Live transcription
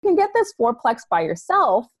can get this fourplex by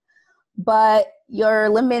yourself, but you're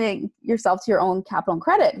limiting yourself to your own capital and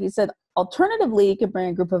credit. He said, alternatively, you could bring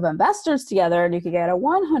a group of investors together and you could get a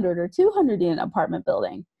 100 or 200 unit apartment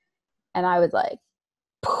building. And I was like,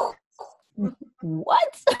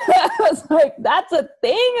 what? I was like, that's a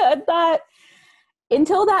thing? I thought,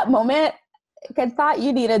 until that moment, I thought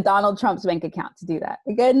you needed Donald Trump's bank account to do that.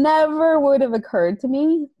 Like, it never would have occurred to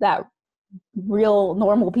me that real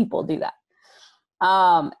normal people do that.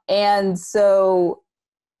 And so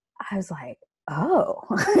I was like, oh,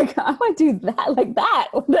 I want to do that like that.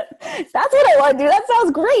 That's what I want to do. That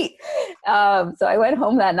sounds great. So I went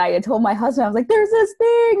home that night and told my husband, I was like, there's this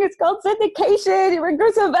thing. It's called syndication. You bring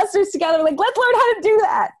groups of investors together. Like, let's learn how to do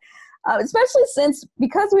that. Especially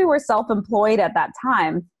because we were self-employed at that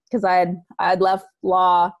time, because I had left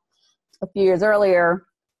law a few years earlier.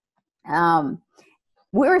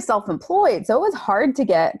 We were self-employed, so it was hard to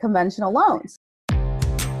get conventional loans.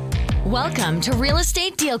 Welcome to Real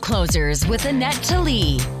Estate Deal Closers with Annette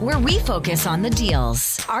Talley, where we focus on the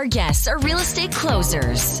deals. Our guests are real estate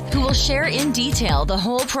closers who will share in detail the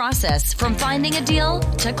whole process from finding a deal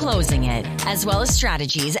to closing it, as well as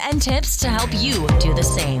strategies and tips to help you do the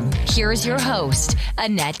same. Here's your host,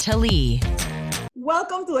 Annette Talley.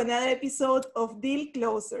 Welcome to another episode of Deal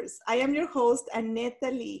Closers. I am your host, Annette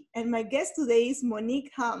Talley, and my guest today is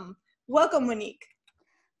Monique Ham. Welcome, Monique.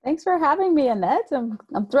 Thanks for having me, Annette. I'm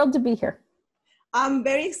thrilled to be here. I'm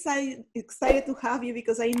very excited to have you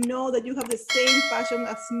because I know that you have the same passion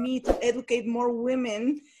as me to educate more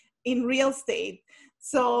women in real estate.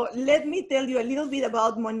 So let me tell you a little bit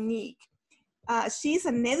about Monique. She's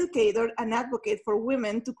an educator and advocate for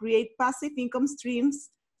women to create passive income streams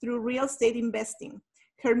through real estate investing.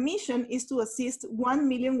 Her mission is to assist 1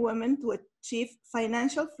 million women to achieve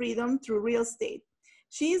financial freedom through real estate.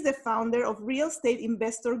 She is the founder of Real Estate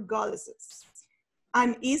Investor Goddesses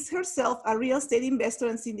and is herself a real estate investor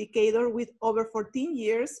and syndicator with over 14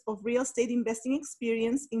 years of real estate investing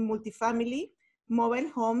experience in multifamily, mobile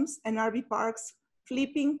homes, and RV parks,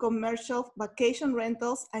 flipping, commercial, vacation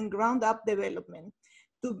rentals, and ground-up development.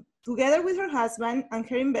 Together with her husband and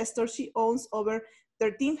her investors, she owns over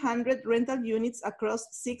 1,300 rental units across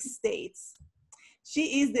 6 states.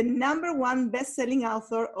 She is the #1 best-selling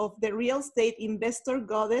author of the Real Estate Investor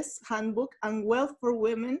Goddess Handbook and Wealth for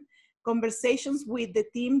Women, Conversations with the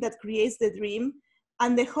Team That Creates the Dream,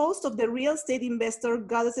 and the host of the Real Estate Investor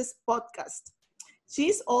Goddesses podcast. She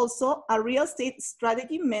is also a real estate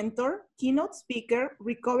strategy mentor, keynote speaker,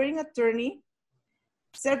 recovering attorney,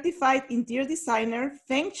 certified interior designer,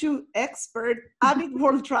 Feng Shui expert, avid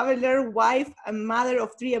world traveler, wife, and mother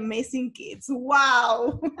of 3 amazing kids.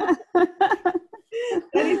 Wow!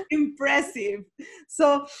 That is impressive.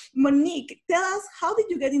 So, Monique, tell us, how did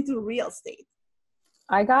you get into real estate?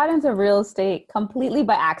 I got into real estate completely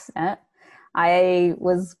by accident. I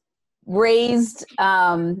was raised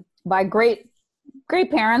by great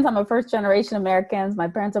parents. I'm a first-generation American. My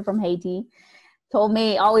parents are from Haiti. Told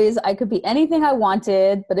me always I could be anything I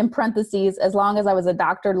wanted, but in parentheses, as long as I was a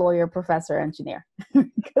doctor, lawyer, professor, engineer.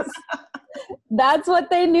 Because that's what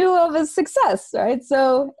they knew of as success, right?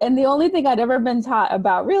 So, and the only thing I'd ever been taught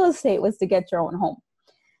about real estate was to get your own home.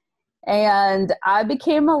 And I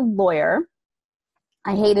became a lawyer.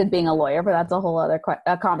 I hated being a lawyer, but that's a whole other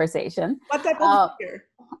conversation. What type of lawyer?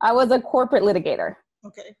 I was a corporate litigator.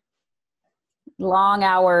 Okay. Long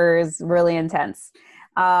hours, really intense.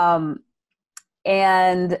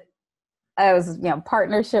 And I was,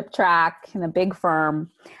 partnership track in a big firm.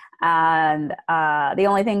 And the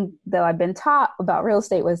only thing that I've been taught about real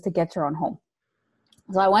estate was to get your own home.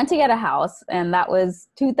 So I went to get a house, and that was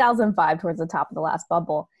 2005, towards the top of the last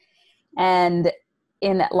bubble. And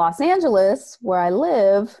in Los Angeles, where I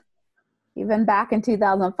live, even back in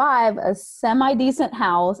 2005, a semi-decent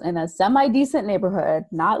house in a semi-decent neighborhood,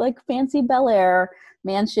 not like fancy Bel Air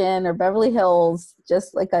mansion or Beverly Hills,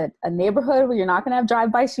 just like a neighborhood where you're not going to have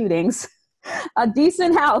drive-by shootings. A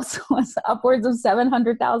decent house was upwards of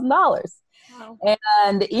 $700,000. Wow.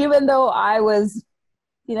 And even though I was,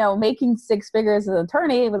 making 6 figures as an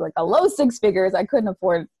attorney, it was like a low 6 figures. I couldn't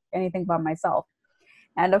afford anything by myself.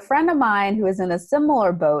 And a friend of mine who is in a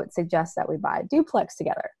similar boat suggests that we buy a duplex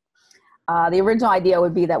together. The original idea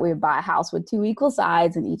would be that we would buy a house with 2 equal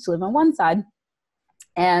sides and each live on one side.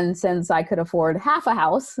 And since I could afford half a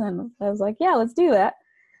house, and I was like, yeah, let's do that.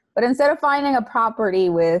 But instead of finding a property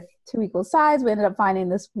with 2 equal sides, we ended up finding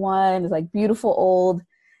this one, like beautiful old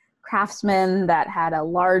Craftsman that had a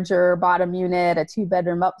larger bottom unit, a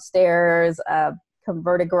 2-bedroom upstairs, a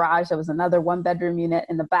converted garage. There was another 1-bedroom unit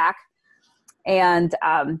in the back. And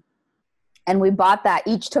And we bought that,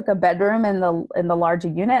 each took a bedroom in the larger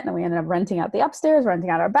unit, and we ended up renting out the upstairs, renting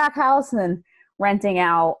out our back house, and then renting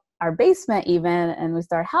out our basement even. And we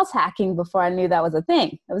started house hacking before I knew that was a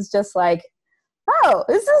thing. It was just like, oh,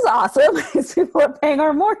 this is awesome. These people are paying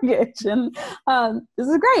our mortgage, and this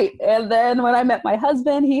is great. And then when I met my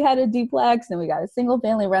husband, he had a duplex, and we got a single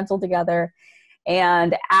family rental together.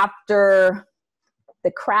 And after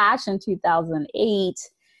the crash in 2008,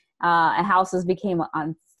 and houses became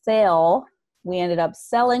on sale, we ended up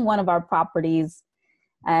selling one of our properties,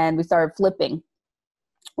 and we started flipping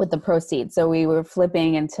with the proceeds. So we were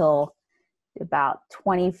flipping until about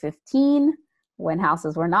 2015, when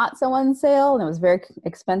houses were not so on sale, and it was very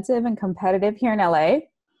expensive and competitive here in LA.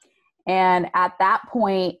 And at that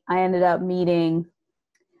point, I ended up meeting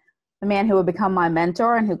a man who would become my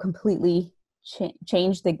mentor and who completely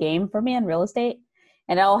changed the game for me in real estate.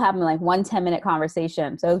 And it all happened in like one 10-minute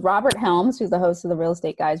conversation. So it was Robert Helms, who's the host of the Real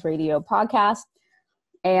Estate Guys Radio podcast.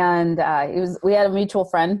 And we had a mutual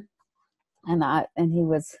friend, and he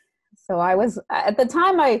was, so I was, at the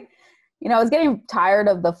time I was getting tired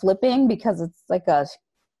of the flipping, because it's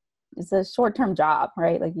a short-term job,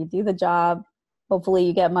 right? Like, you do the job, hopefully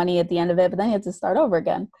you get money at the end of it, but then you have to start over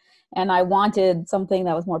again. And I wanted something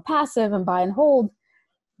that was more passive and buy and hold,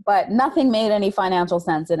 but nothing made any financial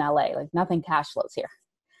sense in LA. Like, nothing cash flows here.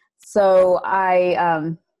 So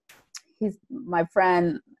he's my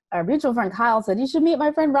friend, our mutual friend Kyle said, you should meet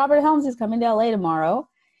my friend Robert Helms. He's coming to LA tomorrow,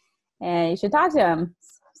 and you should talk to him.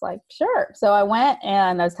 I was like, sure. So I went,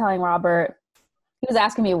 and I was telling Robert, he was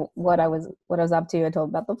asking me what I was up to. I told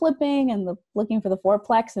him about the flipping and the looking for the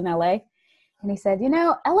fourplex in LA. And he said,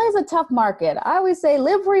 LA is a tough market. I always say,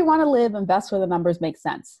 live where you want to live, invest where the numbers make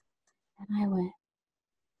sense. And I went,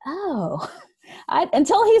 oh,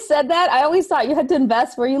 until he said that, I always thought you had to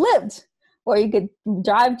invest where you lived, or you could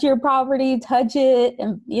drive to your property, touch it,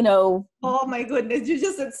 and, Oh my goodness. You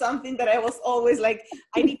just said something that I was always like,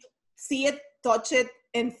 I need to see it, touch it,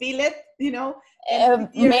 and feel it, manage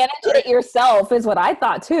it yourself is what I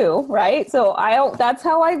thought too, right? So that's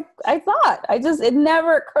how I thought. It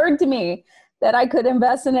never occurred to me that I could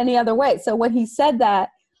invest in any other way. So when he said that,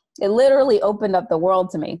 it literally opened up the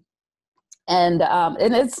world to me. And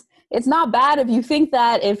it's not bad if you think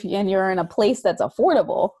that, and you're in a place that's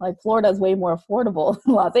affordable. Like, Florida is way more affordable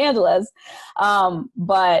than Los Angeles.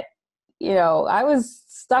 But I was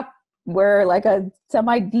stuck where, like, a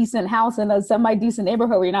semi-decent house in a semi-decent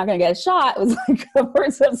neighborhood where you're not going to get shot was like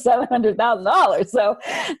upwards of $700,000. So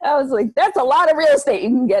I was like, that's a lot of real estate you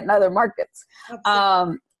can get in other markets.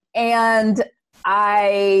 And then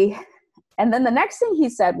the next thing he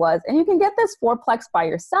said was, and you can get this fourplex by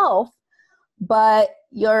yourself, but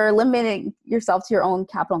you're limiting yourself to your own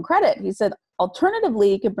capital and credit. He said,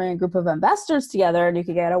 alternatively, you could bring a group of investors together, and you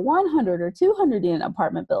could get a 100 or 200 unit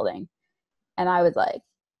apartment building. And I was like,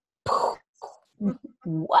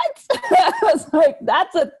 what? I was like,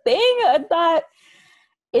 that's a thing? I thought,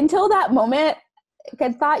 until that moment,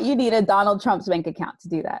 I thought you need a Donald Trump's bank account to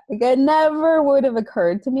do that. Like, it never would have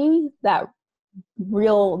occurred to me that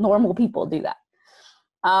real normal people do that.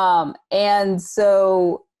 And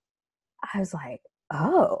so I was like,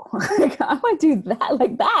 oh, I want to do that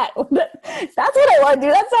like that. That's what I want to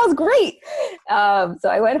do. That sounds great. So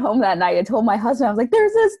I went home that night and told my husband, I was like,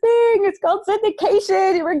 there's this thing. It's called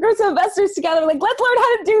syndication. You bring groups of investors together. Like, let's learn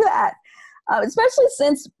how to do that. Especially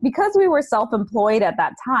because we were self-employed at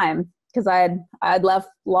that time, because I had left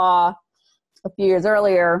law a few years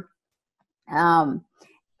earlier. We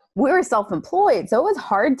were self-employed, so it was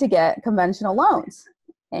hard to get conventional loans.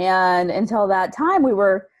 And until that time, we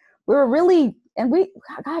were really, and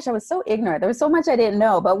I was so ignorant. There was so much I didn't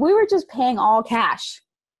know, but we were just paying all cash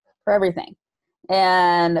for everything.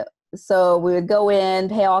 And so we would go in,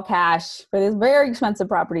 pay all cash for these very expensive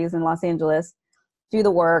properties in Los Angeles, do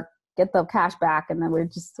the work, get the cash back. And then we're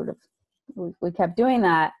just we kept doing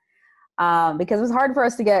that because it was hard for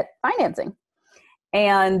us to get financing.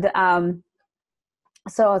 And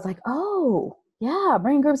so I was like, oh, yeah,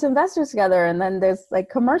 bring groups of investors together. And then there's like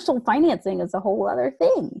commercial financing is a whole other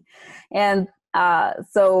thing. And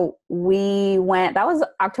so we went, that was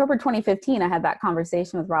October 2015. I had that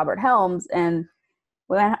conversation with Robert Helms, and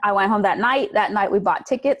I went home that night. That night we bought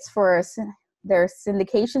tickets for their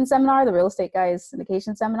syndication seminar, the Real Estate Guys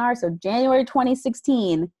syndication seminar. So January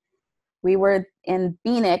 2016, we were in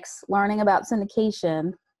Phoenix learning about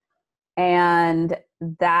syndication. And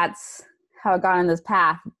that's how I got on this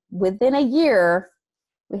path. Within a year,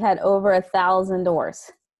 we had over 1,000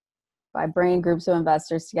 doors by bringing groups of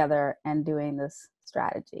investors together and doing this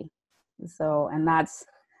strategy. So, and that's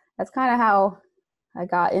kind of how I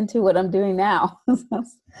got into what I'm doing now.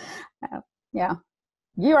 Yeah.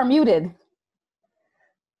 You are muted.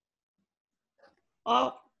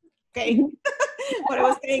 Oh, okay. What I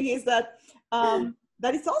was saying is that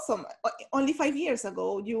that is awesome. Only 5 years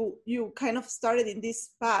ago, you kind of started in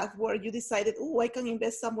this path where you decided, oh, I can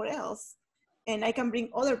invest somewhere else, and I can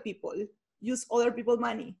bring other people, use other people's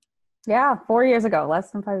money. Yeah, 4 years ago,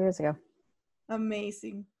 less than 5 years ago.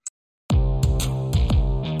 Amazing.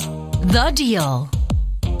 The Deal.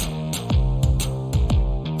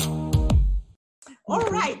 All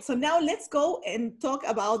right, so now let's go and talk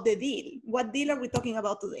about the deal. What deal are we talking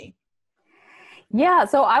about today? Yeah,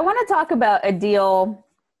 so I want to talk about a deal.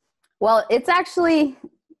 Well, it's actually,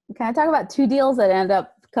 can I talk about two deals that end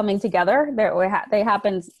up coming together? They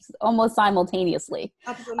happened almost simultaneously.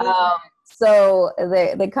 Absolutely. So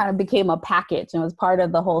they kind of became a package and was part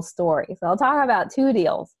of the whole story. So I'll talk about two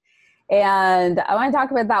deals. And I want to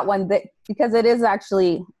talk about that one because it is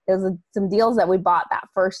actually, some deals that we bought that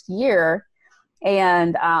first year,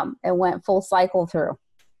 and it went full cycle through.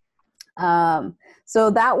 So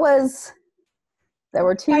there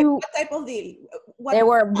were two. What type of deal? They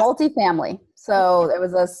were multifamily. So there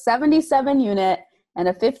was a 77 unit and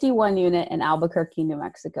a 51 unit in Albuquerque, New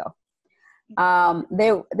Mexico.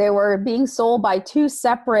 They were being sold by two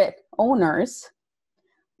separate owners,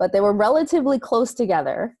 but they were relatively close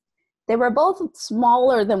together. They were both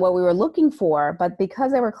smaller than what we were looking for, but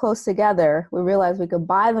because they were close together, we realized we could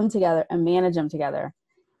buy them together and manage them together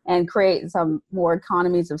and create some more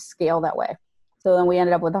economies of scale that way. So then we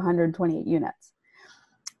ended up with 128 units.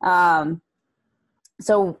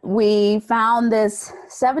 So we found this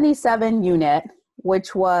 77 unit,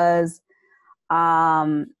 which was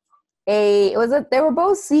they were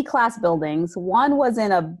both C-class buildings. One was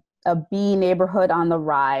in a B neighborhood on the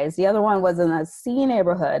rise. The other one was in a C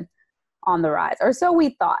neighborhood on the rise, or so we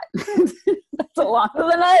thought. That's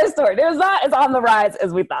another story. It was not as on the rise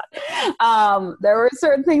as we thought. There were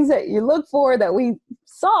certain things that you look for that we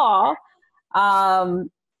saw,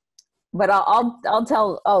 but I'll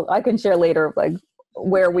tell. Oh, I can share later, like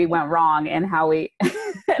where we went wrong and how we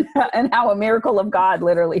and how a miracle of God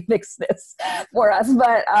literally fixed this for us.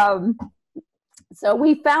 But so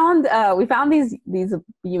we found these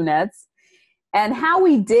units, and how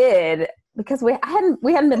we did. Because we hadn't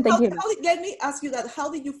been thinking. Let me ask you that. How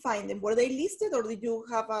did you find them? Were they listed, or did you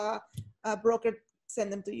have a broker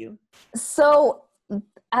send them to you? So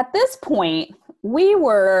at this point, we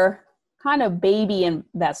were kind of baby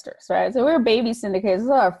investors, right? So we were baby syndicators.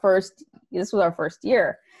 This was our first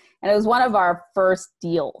year, and it was one of our first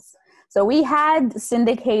deals. So we had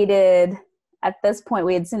syndicated. At this point,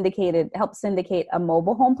 we had helped syndicate a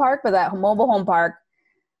mobile home park, but that mobile home park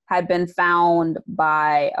had been found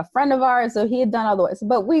by a friend of ours, so he had done all the way.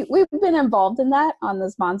 But we've been involved in that on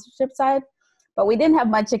the sponsorship side, but we didn't have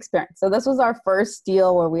much experience. So this was our first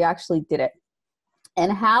deal where we actually did it.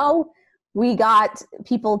 And how we got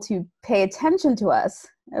people to pay attention to us,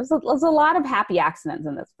 there was a lot of happy accidents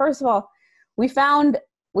in this. First of all, we found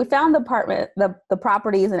the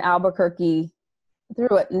properties in Albuquerque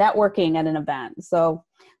through networking at an event. So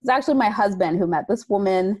it's actually my husband who met this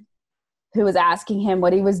woman who was asking him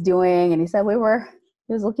what he was doing. And he said he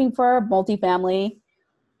was looking for a multifamily.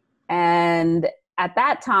 And at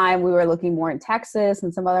that time we were looking more in Texas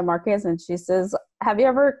and some other markets. And she says, have you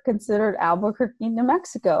ever considered Albuquerque, New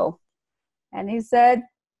Mexico? And he said,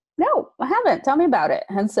 no, I haven't. Tell me about it.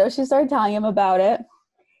 And so she started telling him about it.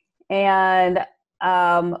 And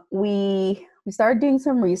we started doing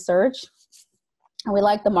some research, and we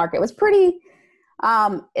liked the market. It was pretty,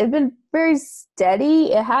 it'd been very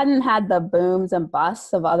steady. It hadn't had the booms and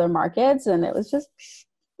busts of other markets, and it was just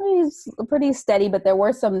pretty steady. But there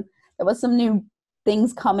was some new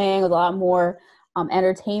things coming. With a lot more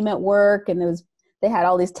entertainment work, and they had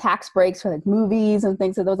all these tax breaks for like movies and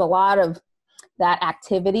things. So there was a lot of that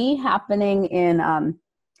activity happening in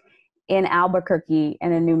Albuquerque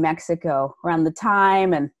and in New Mexico around the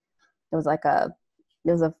time. And there was a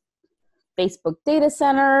Facebook data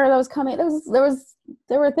center that was coming.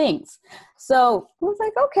 There were things. So I was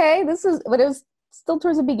like, okay, but it was still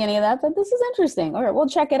towards the beginning of that. I thought, this is interesting. All right, we'll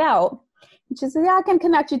check it out. And she said, yeah, I can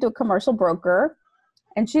connect you to a commercial broker.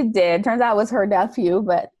 And she did. Turns out it was her nephew,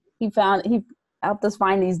 but he helped us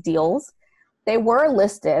find these deals. They were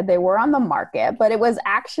listed. They were on the market, but it was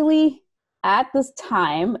actually at this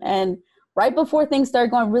time, and right before things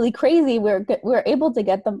started going really crazy, we were able to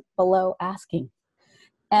get them below asking.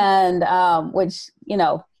 And which,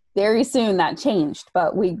 very soon that changed,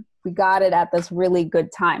 but we got it at this really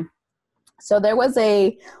good time. So there was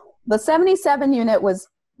the 77 unit was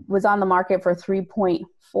on the market for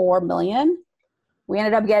 $3.4 million. We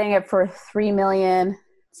ended up getting it for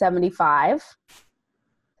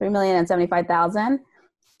 $3,075,000.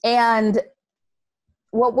 And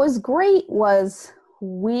what was great was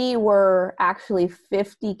we were actually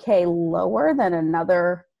 $50K lower than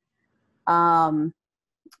another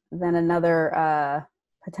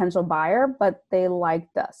potential buyer, but they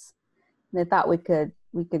liked us. They thought we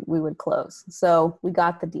would close. So we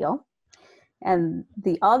got the deal. And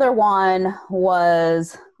the other one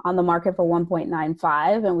was on the market for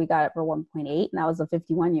 1.95 and we got it for 1.8, and that was a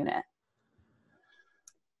 51 unit.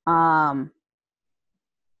 And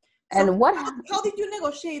how did you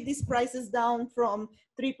negotiate these prices down from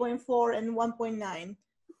 3.4 and 1.9?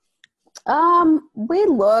 We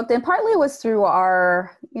looked, and partly it was through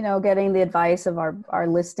our, getting the advice of our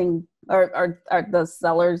listing or the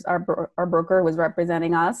sellers, our broker who was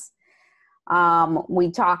representing us.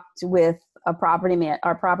 We talked with our property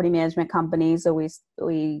management company. So we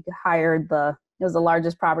hired it was the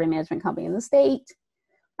largest property management company in the state.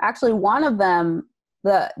 Actually, one of them,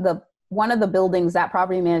 one of the buildings that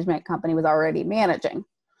property management company was already managing,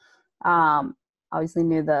 obviously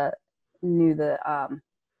knew the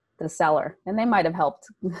seller, and they might have helped.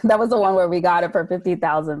 That was the one where we got it for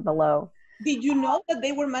 $50,000 below. Did you know that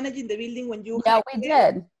they were managing the building when you? Yeah, we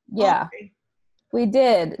did. Yeah, okay. We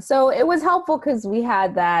did. So it was helpful because we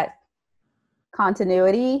had that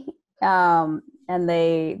continuity, and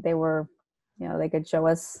they were, they could show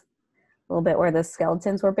us a little bit where the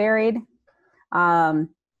skeletons were buried.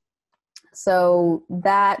 So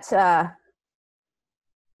that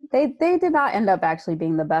they did not end up actually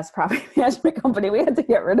being the best property management company. We had to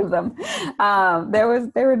get rid of them. They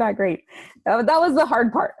were not great. That was the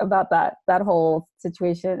hard part about that whole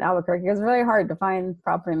situation in Albuquerque. It was really hard to find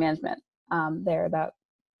property management there that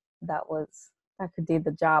could do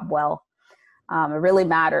the job well. It really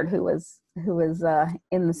mattered who was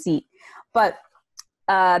in the seat. But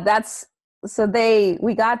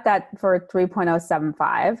we got that for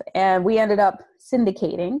 3.075, and we ended up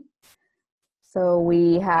syndicating. So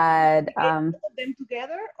we had put them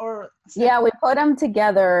together, or yeah, we put them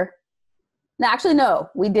together. No, actually, no,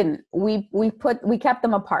 we didn't. We kept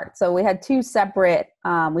them apart. So we had two separate.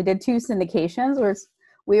 We did two syndications.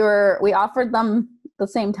 We offered them the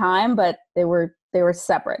same time, but they were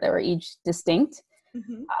separate. They were each distinct.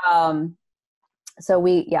 Mm-hmm. So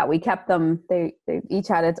we kept them. They each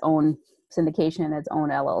had its own syndication, its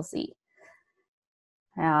own LLC.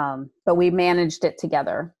 But we managed it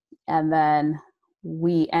together. And then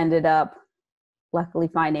we ended up luckily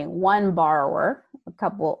finding one buyer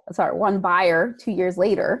 2 years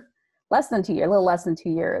later, a little less than 2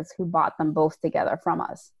 years, who bought them both together from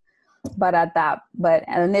us. But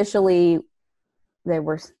initially they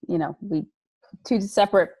were, two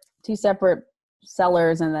separate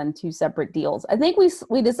sellers and then two separate deals. I think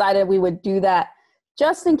we decided we would do that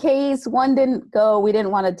just in case one didn't go. We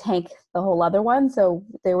didn't want to tank the whole other one. So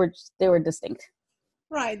they were distinct.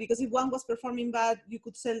 Right, because if one was performing bad, you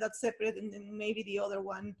could sell that separate, and then maybe the other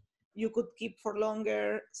one you could keep for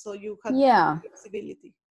longer, so you had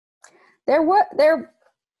flexibility. There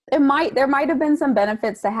might have been some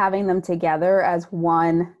benefits to having them together as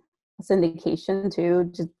one syndication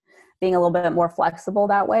too, just being a little bit more flexible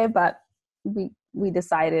that way. But we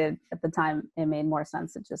decided at the time it made more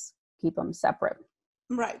sense to just keep them separate.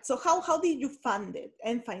 Right. So how did you fund it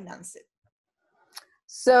and finance it?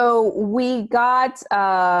 So we got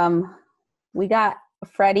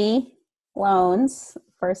Freddie loans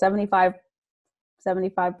for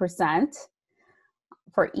 75%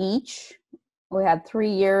 for each. We had 3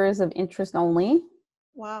 years of interest only.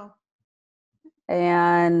 Wow.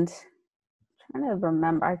 And I'm trying to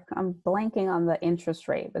remember, I'm blanking on the interest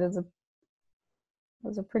rate, but it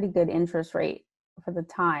was a pretty good interest rate for the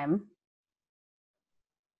time.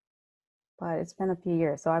 But it's been a few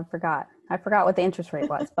years, so I forgot what the interest rate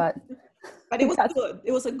was, but it was good.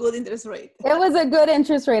 It was a good interest rate. It was a good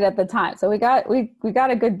interest rate at the time, so we got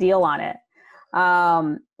a good deal on it.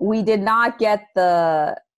 We did not get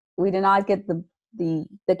the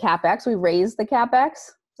capex. We raised the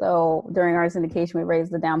capex. So during our syndication, we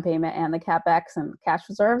raised the down payment and the capex and cash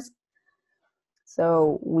reserves.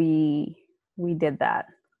 So we did that.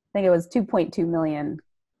 I think it was $2.2 million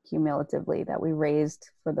cumulatively that we raised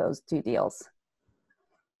for those two deals.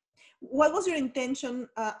 What was your intention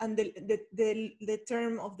and the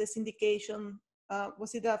term of the syndication?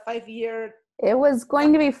 Was it a 5-year? It was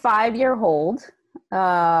going to be 5-year hold,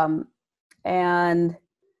 and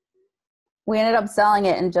we ended up selling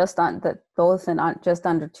it in just under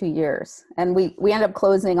 2 years, and we ended up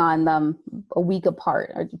closing on them a week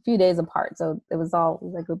apart or a few days apart. So it was all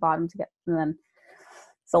like we bought them together and then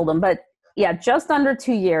sold them, but yeah, just under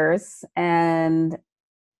 2 years, and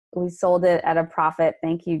we sold it at a profit.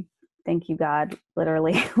 Thank you, God.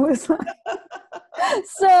 Literally, it was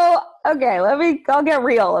So, okay, I'll get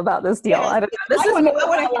real about this deal. Yes. I don't know. This I is want to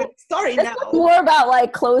hear the story now. more about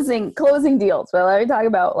like closing deals, but let me talk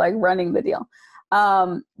about like running the deal.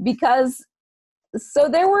 Because so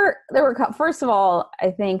there were, first of all,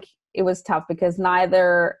 I think it was tough because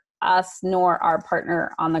neither us nor our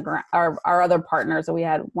partner on the ground, our other partner, so we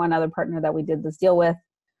had one other partner that we did this deal with.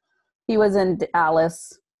 He was in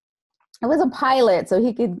Dallas. It was a pilot, so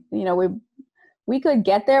he could, we could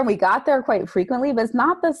get there. We got there quite frequently, but it's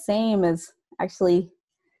not the same as actually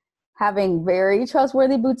having very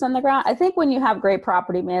trustworthy boots on the ground. I think when you have great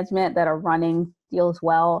property management that are running deals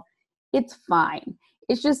well, it's fine.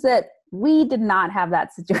 It's just that we did not have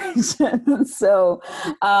that situation. So,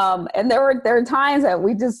 and there were times that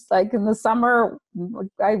we just, like in the summer,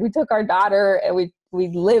 we took our daughter and we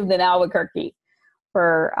lived in Albuquerque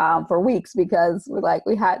for weeks because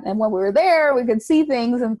we had, and when we were there, we could see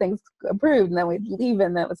things and things improved, and then we'd leave,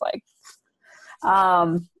 and it was like,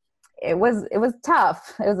 it was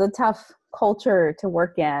tough. It was a tough culture to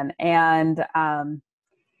work in, and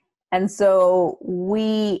so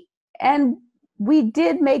we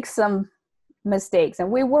did make some mistakes, and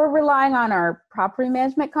we were relying on our property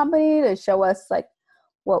management company to show us like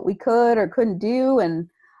what we could or couldn't do, and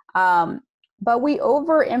but we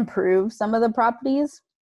over improved some of the properties.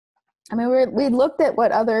 I mean, we looked at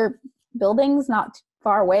what other buildings not too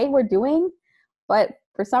far away were doing, but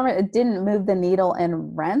for some reason it didn't move the needle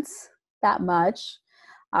in rents that much,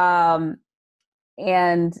 and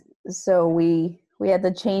so we had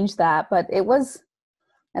to change that. But it was,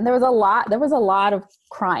 and there was a lot of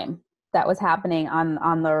crime that was happening in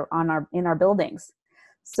our buildings.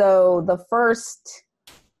 So the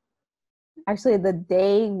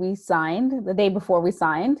day before we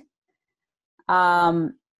signed,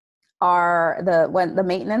 when the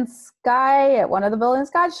maintenance guy at one of the buildings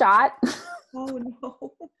got shot. Oh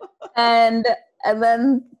no. and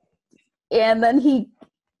then he,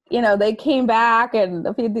 they came back and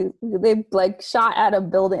they like shot at a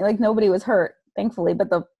building, like nobody was hurt, thankfully, but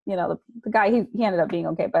the guy, he ended up being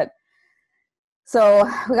okay. But so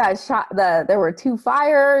we got shot. There were 2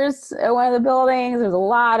 fires at one of the buildings. There was a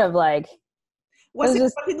lot of like. Was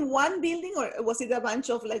it one building, or was it a bunch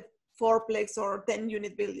of like 4-plex or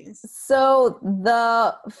 10-unit buildings? So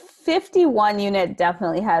the 51 unit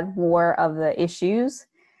definitely had more of the issues.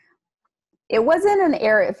 It wasn't an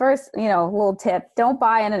area. First, little tip: don't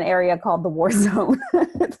buy in an area called the war zone.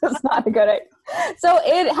 That's not a good idea. So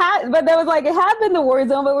it had been the war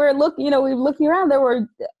zone, but we were looking around. There were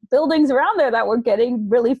buildings around there that were getting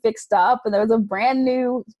really fixed up, and there was a brand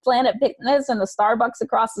new Planet Fitness and a Starbucks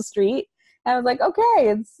across the street. And I was like, okay,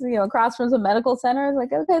 it's across from some medical center. I was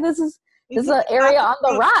like, okay, this is an area on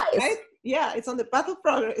the rise. Right? Yeah, it's on the path of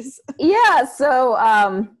progress. Yeah, so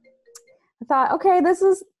I thought, okay, this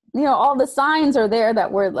is all the signs are there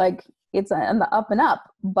that were like it's on the up and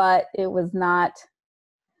up, but it was not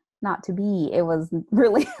to be. It was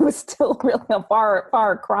still really a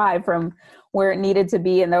far cry from where it needed to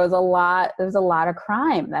be, and there was a lot of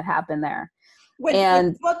crime that happened there. When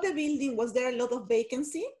you bought the building, was there a lot of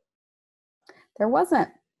vacancy? There wasn't.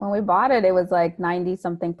 When we bought it, it was like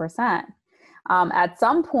 90-something%. At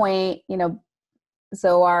some point,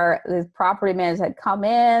 so the property managers had come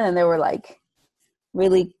in, and they were like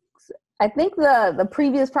really, I think the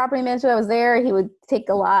previous property manager that was there, he would take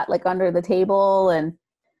a lot like under the table, and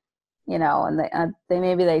and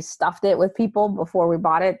they stuffed it with people before we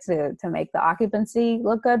bought it to make the occupancy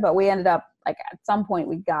look good. But we ended up, like, at some point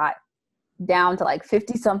we got down to like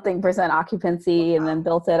 50-something% occupancy, and then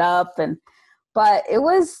built it up. But it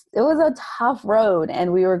was a tough road,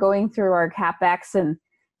 and we were going through our CapEx, and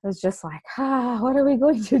it was just like, what are we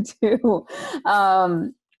going to do?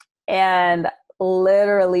 And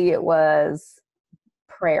literally it was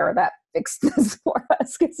prayer that fixed this for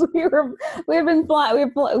us, because we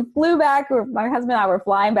flew back. My husband and I were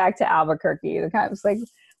flying back to Albuquerque. It kind of was like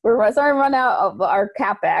we're starting to run out of our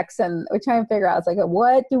CapEx, and we're trying to figure out, it's like,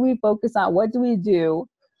 what do we focus on? What do we do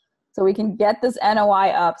so we can get this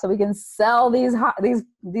NOI up, so we can sell these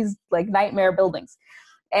like nightmare buildings?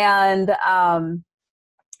 And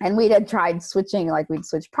we had tried switching, like we'd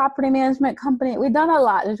switch property management company. We'd done a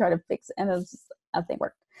lot to try to fix it, and it was just, nothing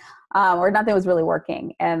worked. Or nothing was really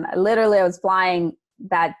working. And literally I was flying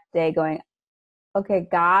that day going, okay,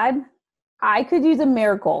 God, I could use a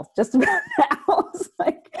miracle just about now. I was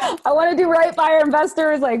like, I want to do right by our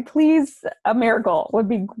investors. Like, please, a miracle would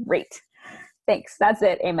be great. Thanks. That's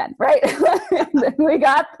it. Amen. Right. And then we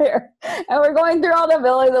got there, and we're going through all the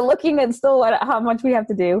buildings and looking at still how much we have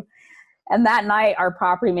to do. And that night, our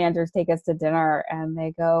property managers take us to dinner, and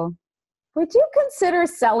they go, would you consider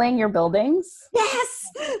selling your buildings? Yes.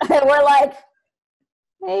 And we're like,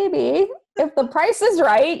 maybe if the price is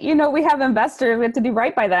right, we have investors, we have to do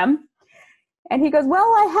right by them. And he goes, well,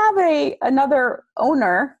 I have another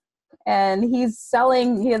owner, and he has a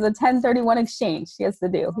 1031 exchange he has to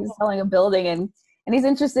do. He's selling a building, and he's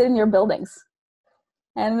interested in your buildings.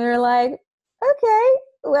 And we were like, okay,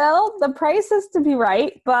 well, the price is to be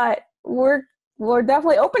right, but we're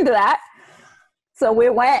definitely open to that. So we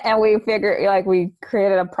went and we figured, like, we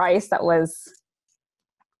created a price that was,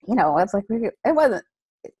 it's like, it wasn't,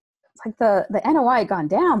 it's like the NOI had gone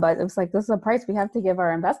down, but it was like, this is a price we have to give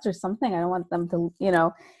our investors something. I don't want them to,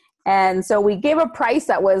 and so we gave a price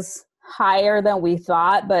that was higher than we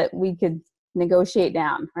thought, but we could negotiate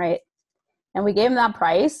down. Right. And we gave him that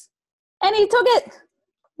price and he took it.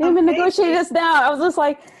 He even negotiated us down. I was just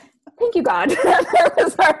like, thank you, God. That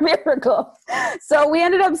was our miracle. So we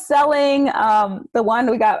ended up selling the one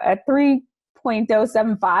we got at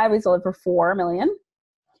 3.075. We sold it for $4 million.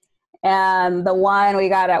 And the one we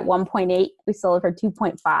got at 1.8, we sold it for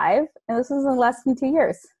 2.5. And this was in less than 2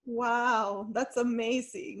 years. Wow, that's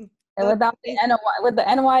amazing. And without the NOI, with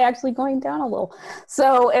the NOI actually going down a little.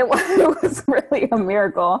 So it was really a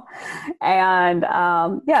miracle. And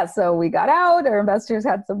so we got out, our investors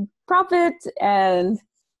had some profit, and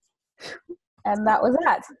that was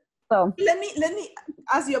that. So let me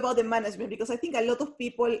ask you about the management, because I think a lot of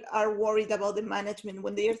people are worried about the management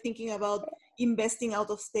when they are thinking about investing out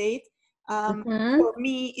of state. For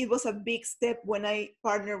me, it was a big step when I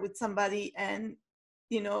partnered with somebody and,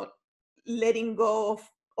 letting go of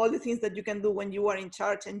all the things that you can do when you are in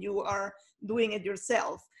charge and you are doing it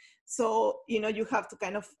yourself. So, you have to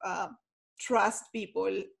kind of trust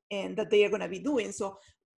people and that they are going to be doing. So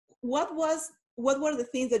what were the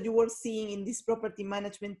things that you were seeing in this property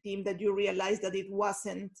management team that you realized that it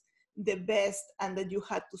wasn't the best and that you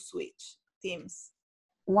had to switch teams?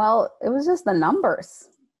 Well, it was just the numbers.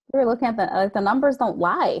 We were looking at the numbers don't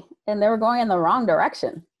lie, and they were going in the wrong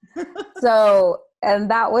direction. So,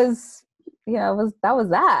 and that was, that was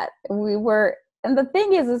that. And the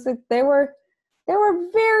thing is that they were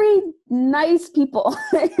very nice people.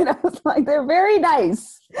 It's like they're very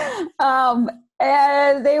nice.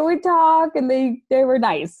 And they would talk, and they were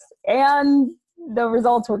nice, and the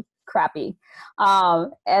results were crappy.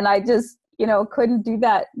 And I just, couldn't do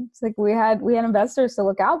that. It's like we had investors to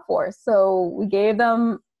look out for. So we gave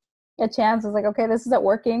them a chance. I was like, okay, this isn't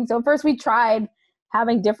working. So first we tried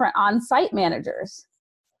having different on-site managers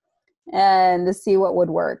and to see what would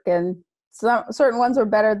work. And certain ones were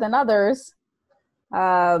better than others.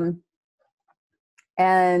 And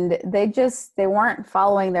they weren't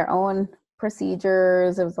following their own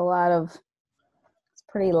procedures. It was it's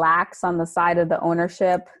pretty lax on the side of the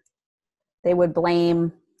ownership. They would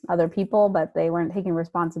blame other people, but they weren't taking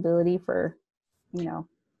responsibility for,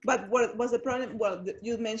 But what was the problem? Well,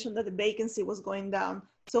 you mentioned that the vacancy was going down.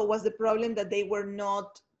 So was the problem that they were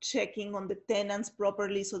not checking on the tenants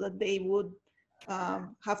properly so that they would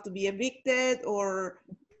have to be evicted, or?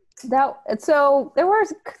 So there were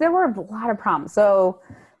a lot of problems. So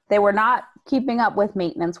they were not keeping up with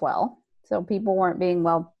maintenance well. So people weren't being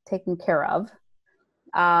well taken care of.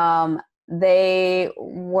 They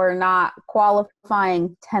were not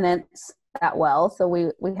qualifying tenants that well. So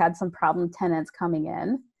we had some problem tenants coming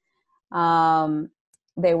in.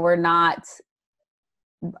 They were not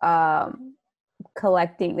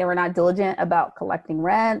they were not diligent about collecting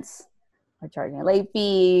rents or charging late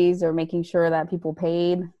fees or making sure that people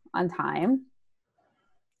paid on time.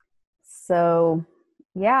 So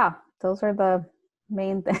yeah, those are the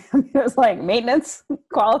main things. It was like maintenance,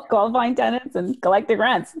 qualifying tenants, and collecting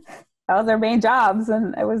rents. That was their main jobs,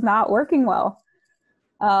 and it was not working well.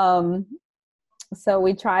 So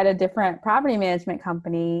we tried a different property management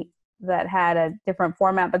company that had a different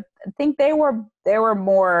format, but I think they were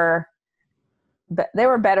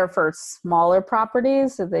better for smaller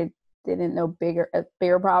properties, so they didn't know bigger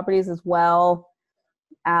properties as well.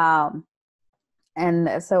 And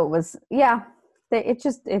so it was,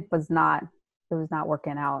 it was not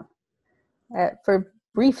working out. For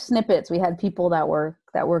brief snippets, we had people that were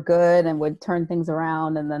good and would turn things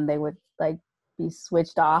around, and then they would like be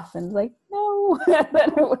switched off and like, no. And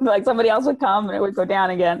then it would, like, somebody else would come and it would go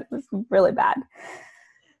down again. It was really bad.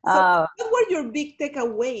 So what were your big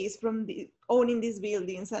takeaways from owning these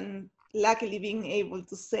buildings and luckily being able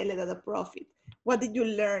to sell it at a profit? What did you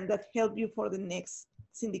learn that helped you for the next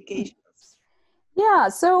syndications? Yeah,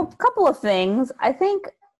 so a couple of things. I think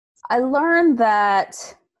I learned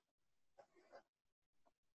that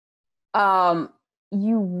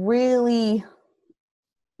you really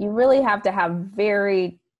have to have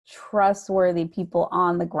very trustworthy people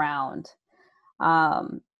on the ground.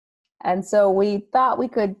 And so we thought we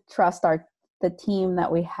could trust our the team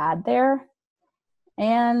that we had there.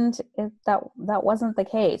 And that wasn't the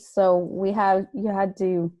case. So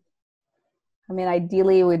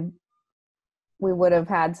ideally we would have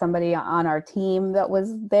had somebody on our team that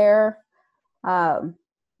was there.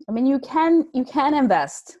 You can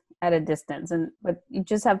invest at a distance, but you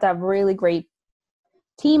just have to have really great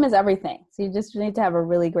team is everything. So you just need to have a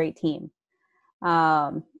really great team.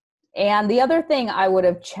 And the other thing I would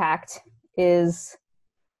have checked is,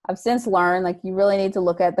 I've since learned, like, you really need to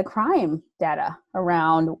look at the crime data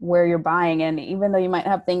around where you're buying. And even though you might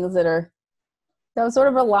have things that was sort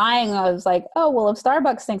of relying on, was like, oh, well, if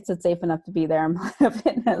Starbucks thinks it's safe enough to be there in Planet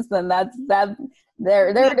Fitness, then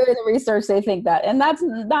they're doing the research, they think that. And that's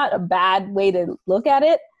not a bad way to look at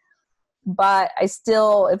it. But I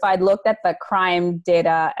still, if I'd looked at the crime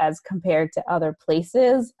data as compared to other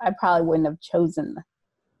places, I probably wouldn't have chosen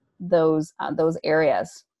those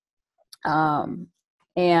areas.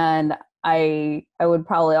 And I would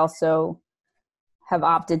probably also have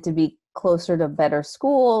opted to be closer to better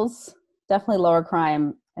schools, definitely lower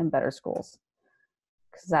crime and better schools,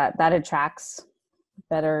 because that attracts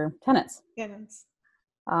better tenants.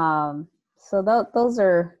 So those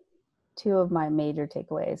are two of my major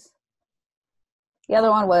takeaways. The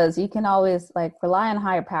other one was, you can always rely on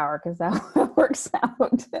higher power, because that works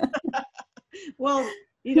out. Well,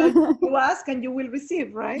 you ask and you will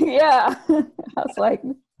receive, right? Yeah. I was like,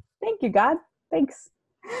 thank you, God. Thanks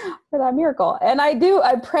for that miracle. And I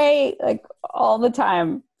pray all the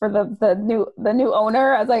time for the new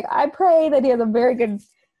owner. I was like, I pray that he has a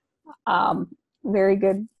very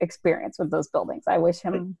good experience with those buildings. I wish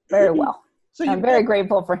him very well. So I'm very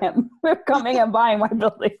grateful for him for coming and buying my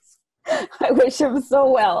buildings. I wish him so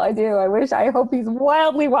well. I do. I hope he's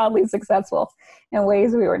wildly, wildly successful in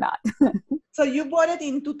ways we were not. So you bought it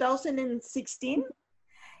in 2016?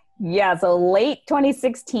 Yeah, so late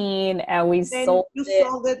 2016, and we sold it. You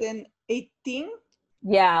sold it in 18?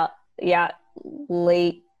 Yeah,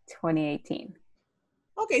 late 2018.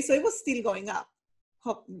 Okay, so it was still going up.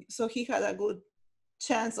 So he had a good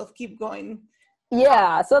chance of keep going.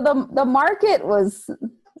 Yeah, so the market was,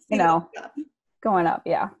 going up,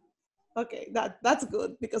 yeah. Okay, that's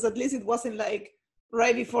good, because at least it wasn't like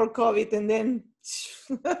right before COVID and then.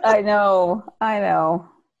 I know.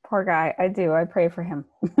 Poor guy. I do. I pray for him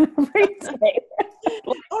every day.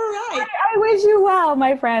 All right. I wish you well,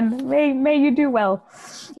 my friend. May you do well.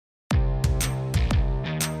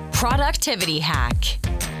 Productivity hack.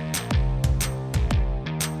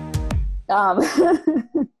 So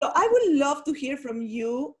I would love to hear from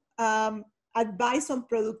you. Advice on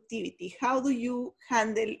productivity. How do you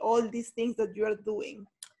handle all these things that you are doing?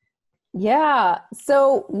 Yeah.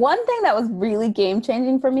 So one thing that was really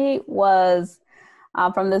game-changing for me was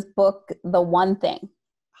from this book, The One Thing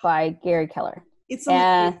by Gary Keller. It's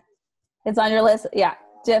on your list. Yeah,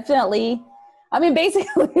 definitely.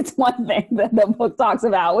 Basically, it's one thing that the book talks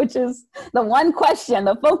about, which is the one question,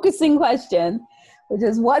 the focusing question, which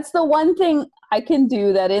is, what's the one thing I can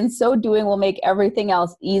do that in so doing will make everything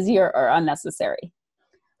else easier or unnecessary?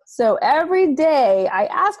 So every day I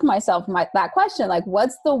ask myself that question,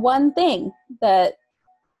 what's the one thing that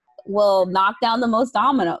will knock down the most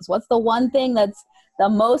dominoes? What's the one thing that's the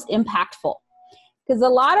most impactful? Because a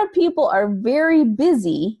lot of people are very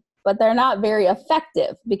busy, but they're not very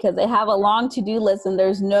effective because they have a long to-do list and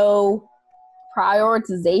there's no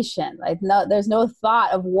prioritization. There's no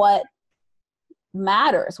thought of what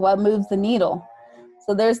matters, what moves the needle.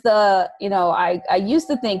 So there's I used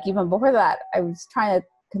to think, even before that, I was trying to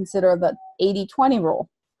consider the 80-20 rule.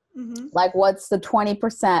 Mm-hmm. What's the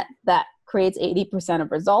 20% that creates 80% of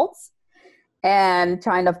results, and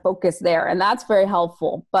trying to focus there. And that's very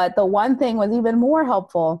helpful. But the one thing was even more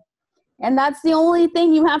helpful. And that's the only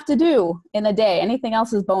thing you have to do in a day. Anything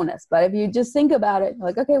else is bonus. But if you just think about it,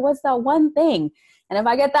 okay, what's that one thing? And if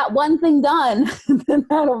I get that one thing done, then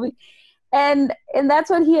that'll be. And that's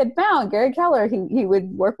what he had found. Gary Keller, he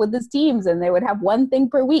would work with his teams and they would have one thing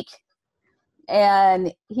per week.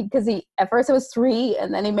 And because at first it was 3,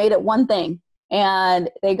 and then he made it one thing, and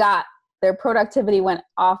their productivity went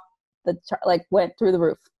off went through the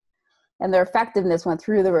roof, and their effectiveness went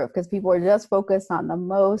through the roof because people were just focused on the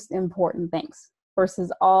most important things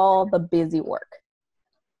versus all the busy work.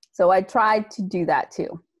 So I tried to do that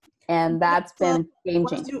too. And that's been game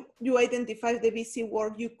changing. Once you identify the busy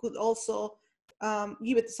work, you could also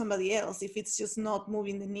give it to somebody else. If it's just not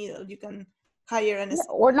moving the needle, you can hire an assistant.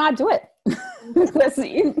 Or not do it.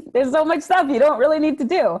 There's so much stuff you don't really need to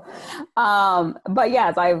do. But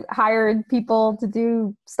yes, I've hired people to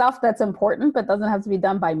do stuff that's important, but doesn't have to be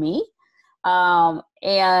done by me. And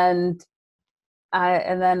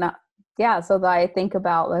then so that I think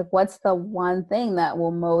about like, what's the one thing that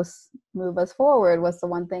will most move us forward? What's the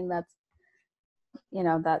one thing that's,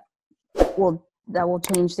 that will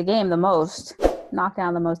change the game the most, knock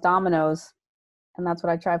down the most dominoes. And that's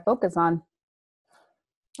what I try to focus on.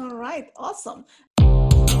 All right. Awesome.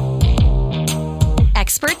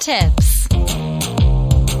 Expert tips.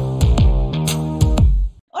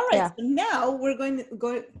 All right. So now we're going to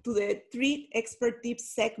go to the 3 expert tips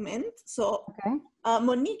segment. So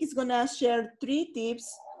Monique is going to share 3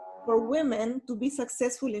 tips for women to be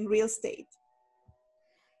successful in real estate.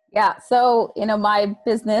 Yeah. So, my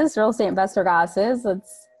business, Real Estate Investor Goddesses,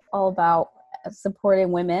 it's all about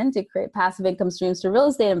supporting women to create passive income streams through real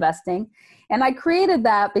estate investing. And I created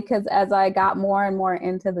that because as I got more and more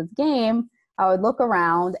into this game, I would look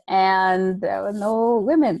around and there were no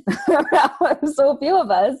women around, so few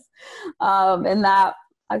of us. And that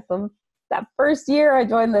first year I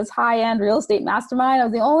joined this high-end real estate mastermind, I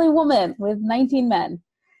was the only woman with 19 men.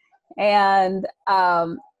 And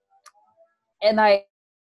I...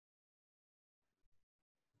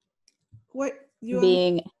 What?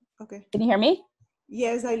 Okay. Can you hear me?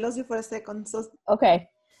 Yes, I lost you for a second. So okay.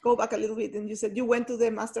 Go back a little bit. And you said you went to the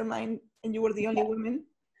mastermind and you were the only woman?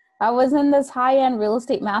 I was in this high-end real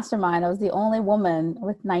estate mastermind. I was the only woman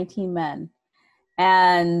with 19 men.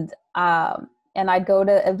 And I'd go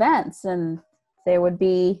to events and there would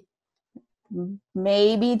be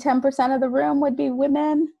maybe 10% of the room would be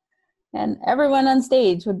women and everyone on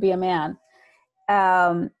stage would be a man.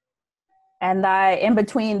 And in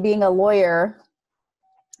between being a lawyer,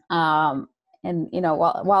 while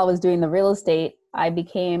I was doing the real estate, I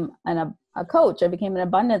became a coach. I became an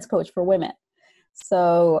abundance coach for women.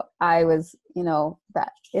 So I was,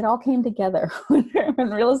 that it all came together when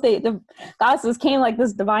Real Estate Goddesses came like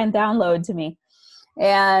this divine download to me.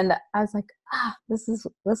 And I was like, this is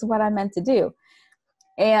what I meant to do.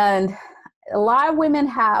 And a lot of women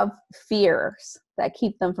have fears that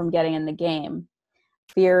keep them from getting in the game.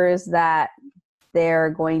 Fears that they're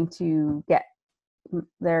going to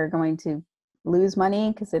lose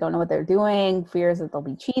money because they don't know what they're doing, fears that they'll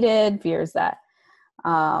be cheated, fears that,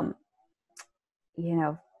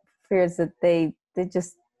 fears that they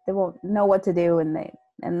won't know what to do, and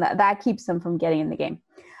that keeps them from getting in the game.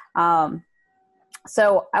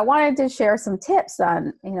 So I wanted to share some tips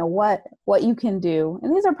on, what you can do.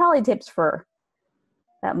 And these are probably tips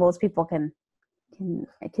that most people can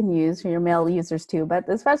use, for your male users too, but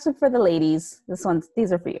especially for the ladies,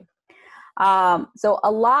 these are for you. So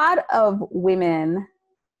a lot of women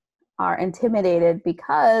are intimidated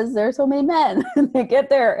because there's so many men. They get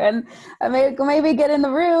there and maybe get in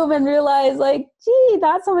the room and realize like, gee,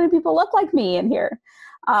 not so many people look like me in here.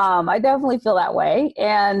 I definitely feel that way.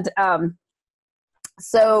 And a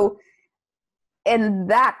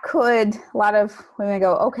lot of women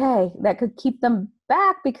go, okay, that could keep them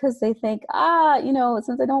back because they think,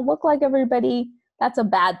 since I don't look like everybody, that's a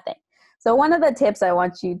bad thing. So one of the tips I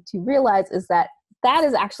want you to realize is that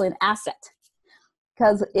is actually an asset,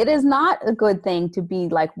 because it is not a good thing to be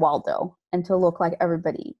like Waldo and to look like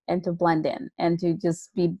everybody and to blend in and to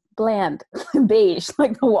just be bland, beige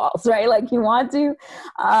like the walls, right? Like you want to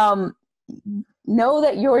know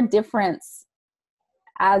that your difference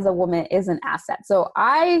as a woman is an asset. So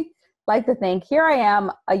I like to think, here I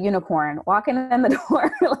am, a unicorn walking in the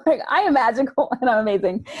door, like I am magical and I'm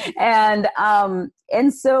amazing. And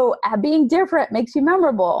so being different makes you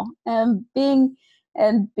memorable, and being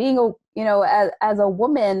as a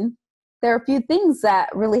woman, there are a few things that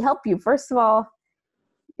really help you. First of all,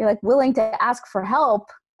 you're like willing to ask for help,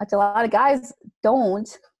 which a lot of guys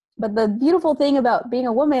don't. But the beautiful thing about being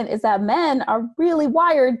a woman is that men are really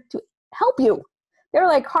wired to help you. They're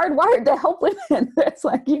like hardwired to help women. It's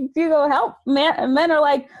like, if you go help, men are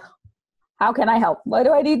like, how can I help? What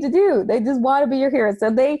do I need to do? They just want to be your hero. So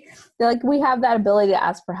they're like, we have that ability to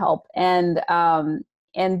ask for help, and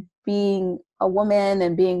being a woman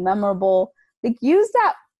and being memorable, like use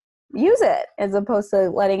it as opposed to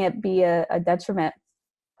letting it be a detriment.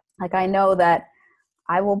 Like I know that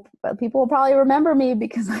people will probably remember me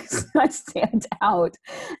because I stand out.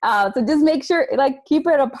 So just make sure, like, keep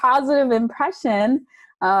it a positive impression.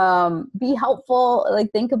 Be helpful.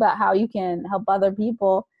 Like, think about how you can help other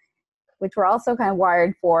people, which we're also kind of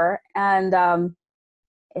wired for, and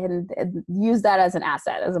use that as an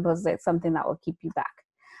asset as opposed to something that will keep you back.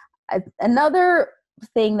 Another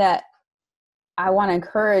thing that I want to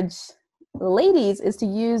encourage the ladies is to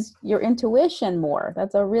use your intuition more.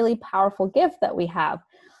 That's a really powerful gift that we have.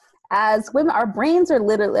 As women, our brains are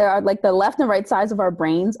like the left and right sides of our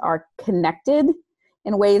brains are connected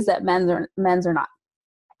in ways that men's are not.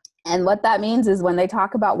 And what that means is when they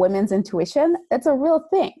talk about women's intuition, it's a real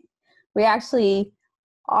thing. we actually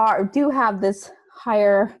do have this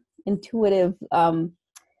higher intuitive,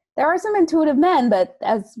 there are some intuitive men, but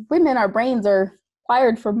as women, our brains are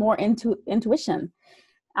wired for more intuition.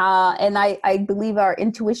 And I believe our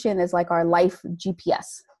intuition is like our life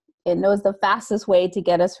GPS. It knows the fastest way to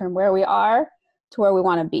get us from where we are to where we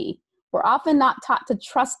want to be. We're often not taught to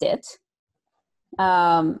trust it,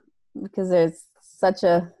 because there's such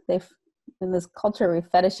in this culture, we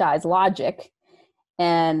fetishize logic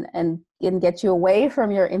and get you away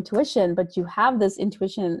from your intuition. But you have this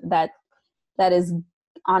intuition that is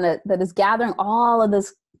gathering all of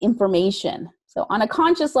this information. So on a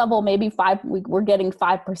conscious level, maybe we're getting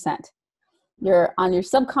 5%. You're on your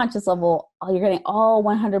subconscious level, you're getting all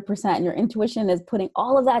 100%. And your intuition is putting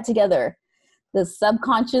all of that together. The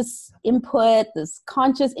subconscious input, this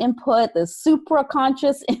conscious input, the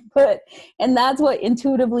supraconscious input, and that's what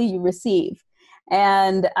intuitively you receive.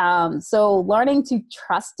 And so learning to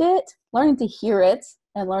trust it, learning to hear it,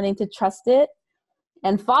 and learning to trust it,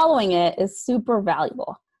 and following it is super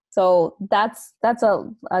valuable. So that's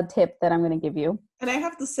a tip that I'm going to give you. And I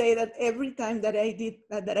have to say that every time that I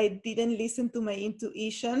didn't listen to my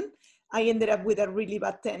intuition, I ended up with a really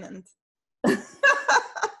bad tenant.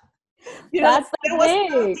 There was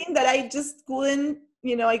something that I just couldn't,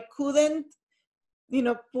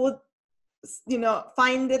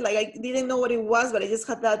 find it. Like I didn't know what it was, but I just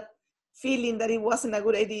had that feeling that it wasn't a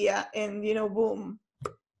good idea, and boom.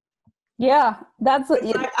 Yeah, that's what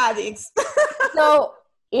addicts. So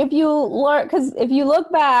if you learn, because if you look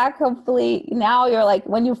back, hopefully now you're like,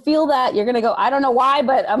 when you feel that, you're gonna go, I don't know why,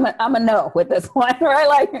 but I'm a no with this one, right?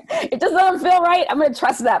 Like it just doesn't feel right. I'm gonna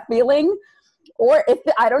trust that feeling. Or if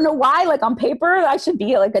I don't know why, like on paper, I should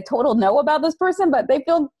be like a total no about this person, but they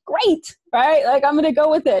feel great, right? Like I'm gonna go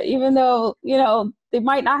with it, even though they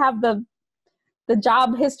might not have the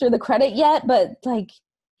job history, the credit yet, but like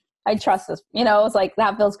I trust this. It's like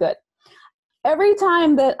that feels good. Every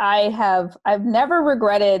time that I've never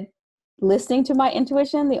regretted listening to my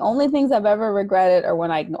intuition. The only things I've ever regretted are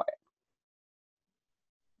when I ignore it.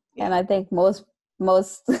 Yeah. And I think most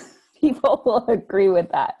people will agree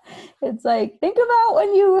with that. It's like, think about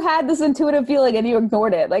when you had this intuitive feeling and you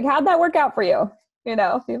ignored it. Like, how'd that work out for you?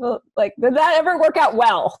 People like, did that ever work out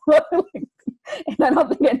well? And I don't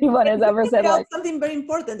think anyone has ever said like something very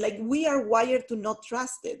important. Like, we are wired to not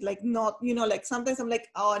trust it. Like, not, like sometimes I'm like,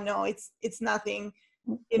 oh no, it's nothing.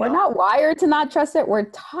 We're not wired to not trust it.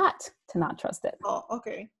 We're taught to not trust it. Oh,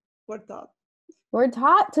 okay. We're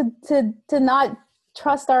taught to not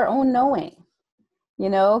trust our own knowing,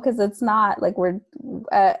 because it's not like we're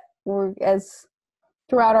as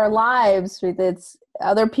throughout our lives, it's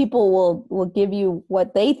other people will give you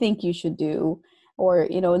what they think you should do. Or,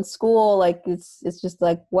 in school, like it's just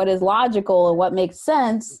like what is logical and what makes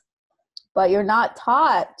sense, but you're not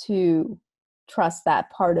taught to trust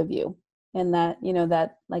that part of you and that,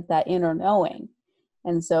 that like that inner knowing.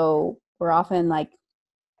 And so we're often like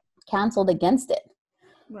counseled against it.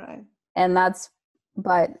 Right.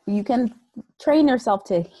 But you can train yourself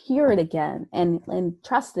to hear it again and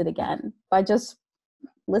trust it again by just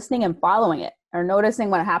listening and following it, or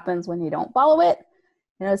noticing what happens when you don't follow it.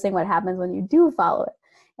 Noticing what happens when you do follow it,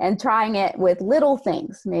 and trying it with little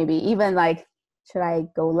things. Maybe even like, should I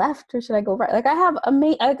go left or should I go right? Like I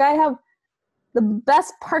have the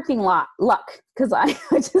best parking lot luck, because I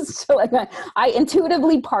just feel like I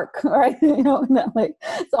intuitively park, right?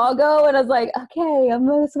 So I'll go and I was like, okay, I'm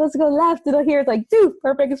supposed to go left, and here it's like, dude,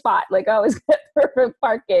 perfect spot. Like I always get perfect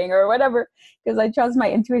parking or whatever, because I trust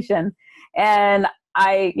my intuition, and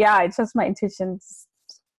I trust my intuition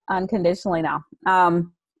unconditionally now.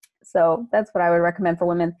 So that's what I would recommend for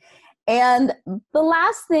women. And the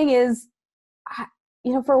last thing is,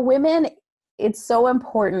 for women, it's so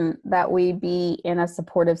important that we be in a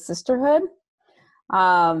supportive sisterhood.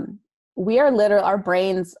 We are our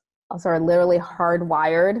brains also are literally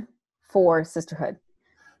hardwired for sisterhood.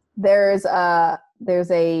 There's a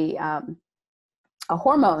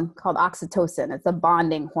hormone called oxytocin. It's a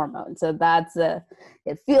bonding hormone. So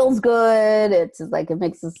it feels good. It's like, it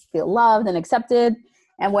makes us feel loved and accepted.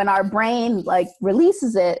 And when our brain like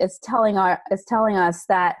releases it, it's telling us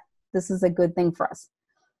that this is a good thing for us.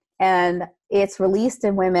 And it's released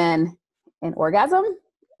in women in orgasm.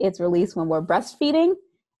 It's released when we're breastfeeding,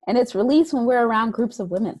 and it's released when we're around groups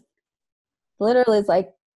of women. Literally, it's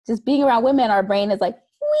like just being around women, our brain is like,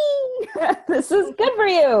 this is good for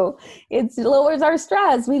you. It lowers our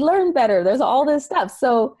stress. We learn better. There's all this stuff.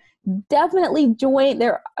 So definitely join.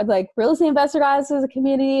 There are like Real Estate Investor Goddess is a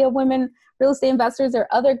community of women real estate investors. There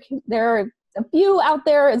are a few out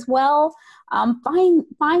there as well.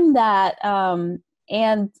 Find that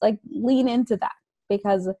and like lean into that,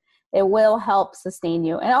 because It will help sustain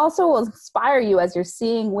you, and also will inspire you as you're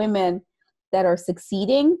seeing women that are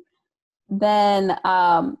succeeding. Then,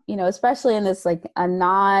 especially in this like a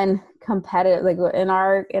non-competitive, like in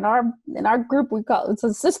our group, we call it's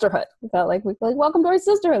a sisterhood. We call it like welcome to our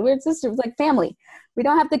sisterhood. We're sisters, like family. We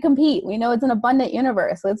don't have to compete. We know it's an abundant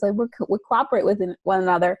universe. So it's like we cooperate with one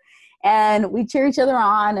another, and we cheer each other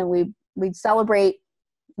on, and we celebrate.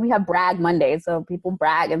 We have brag Mondays, so people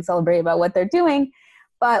brag and celebrate about what they're doing.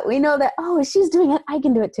 But we know that, oh, she's doing it, I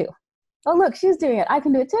can do it too. Oh, look, she's doing it, I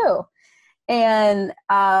can do it too. And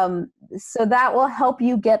so that will help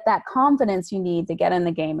you get that confidence you need to get in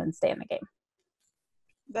the game and stay in the game.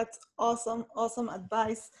 That's awesome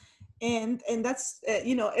advice. And that's,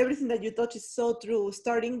 everything that you touch is so true,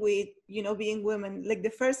 starting with, being women. Like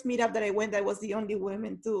the first meetup that I went, I was the only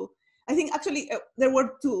woman too. I think actually there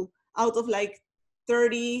were 2 out of like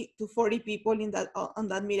 30 to 40 people on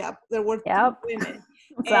that meetup. There were 2 women.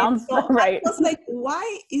 Sounds right. I was like,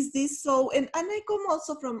 why is this so? And I come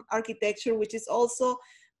also from architecture, which is also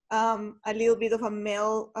a little bit of a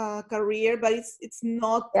male career, but it's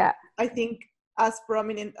not, I think, as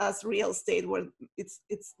prominent as real estate, where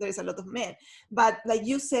there's a lot of men. But like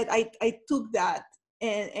you said, I took that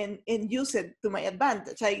and use it to my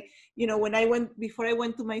advantage. Before I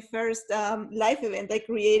went to my first live event, I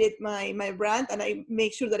created my brand, and I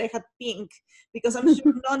make sure that I had pink, because I'm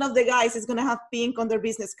sure none of the guys is going to have pink on their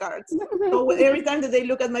business cards. So every time that they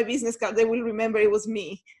look at my business card, they will remember it was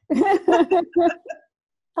me. I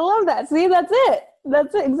love that. See, that's it.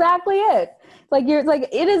 That's exactly it.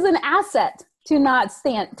 It is an asset to not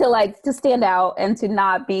stand out and to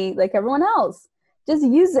not be like everyone else. Just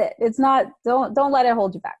use it. It's not, don't let it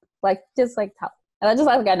hold you back. Tell. And I just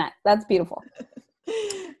like that. That's beautiful.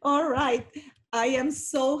 All right. I am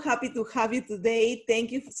so happy to have you today.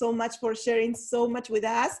 Thank you so much for sharing so much with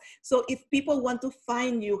us. So if people want to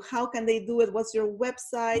find you, how can they do it? What's your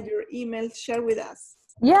website, your email? Share with us.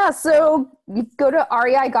 Yeah, so you go to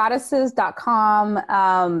reigoddesses.com.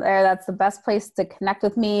 That's the best place to connect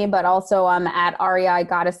with me, but also I'm at REI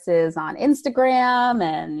Goddesses on Instagram,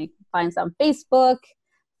 and you can find some Facebook.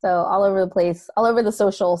 So all over the place, all over the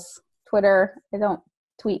socials, Twitter. I don't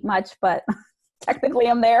tweet much, but technically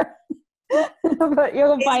I'm there. But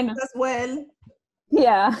you'll find us as well.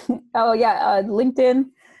 Yeah. Oh yeah. LinkedIn.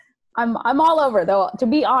 I'm all over though. To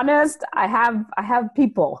be honest, I have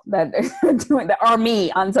people that are doing that are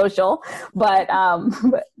me on social, but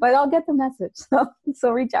I'll get the message.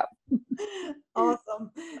 So reach out.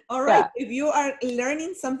 Awesome. All right. Yeah. If you are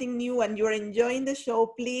learning something new and you're enjoying the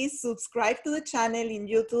show, please subscribe to the channel in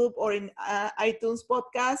YouTube or in iTunes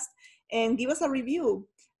podcast and give us a review.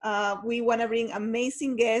 We want to bring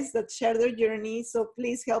amazing guests that share their journey. So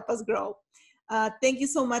please help us grow. Thank you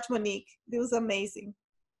so much, Monique. This was amazing.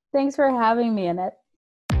 Thanks for having me, Annette.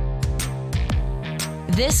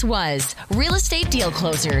 This was Real Estate Deal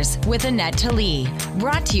Closers with Annette Talley,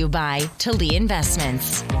 brought to you by Talley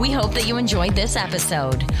Investments. We hope that you enjoyed this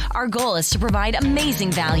episode. Our goal is to provide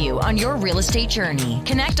amazing value on your real estate journey.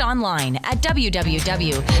 Connect online at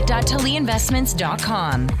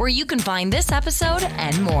www.talleyinvestments.com, where you can find this episode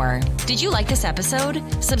and more. Did you like this episode?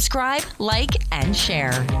 Subscribe, like, and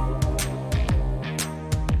share.